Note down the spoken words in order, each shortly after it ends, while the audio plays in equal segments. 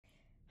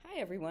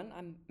everyone.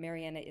 I'm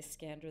Maryana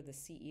Iskander, the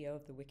CEO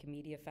of the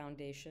Wikimedia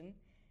Foundation.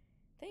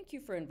 Thank you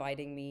for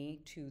inviting me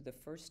to the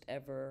first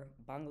ever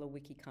Bangla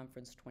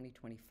WikiConference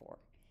 2024.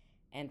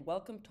 And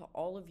welcome to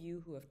all of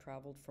you who have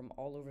traveled from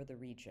all over the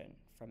region,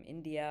 from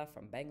India,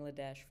 from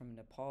Bangladesh, from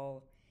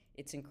Nepal.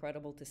 It's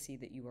incredible to see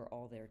that you are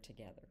all there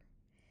together.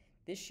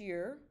 This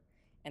year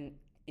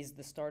is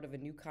the start of a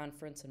new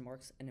conference and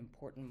marks an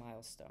important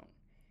milestone.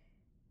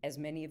 As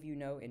many of you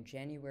know, in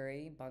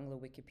January, Bangla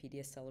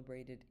Wikipedia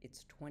celebrated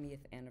its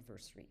 20th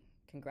anniversary.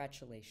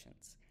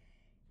 Congratulations.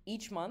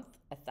 Each month,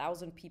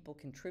 1,000 people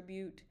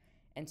contribute,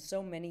 and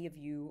so many of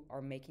you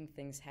are making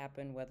things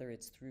happen, whether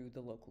it's through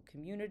the local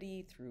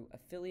community, through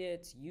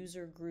affiliates,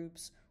 user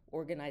groups,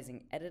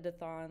 organizing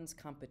editathons,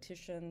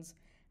 competitions.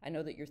 I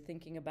know that you're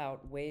thinking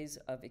about ways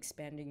of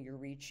expanding your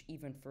reach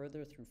even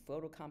further through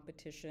photo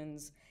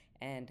competitions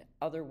and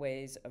other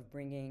ways of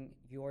bringing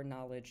your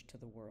knowledge to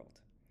the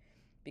world.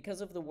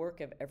 Because of the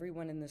work of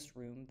everyone in this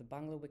room, the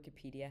Bangla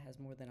Wikipedia has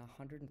more than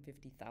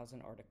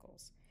 150,000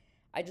 articles.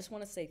 I just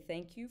want to say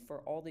thank you for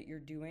all that you're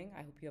doing.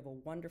 I hope you have a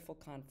wonderful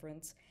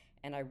conference,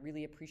 and I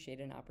really appreciate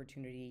an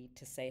opportunity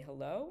to say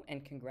hello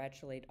and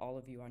congratulate all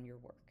of you on your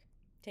work.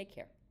 Take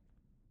care.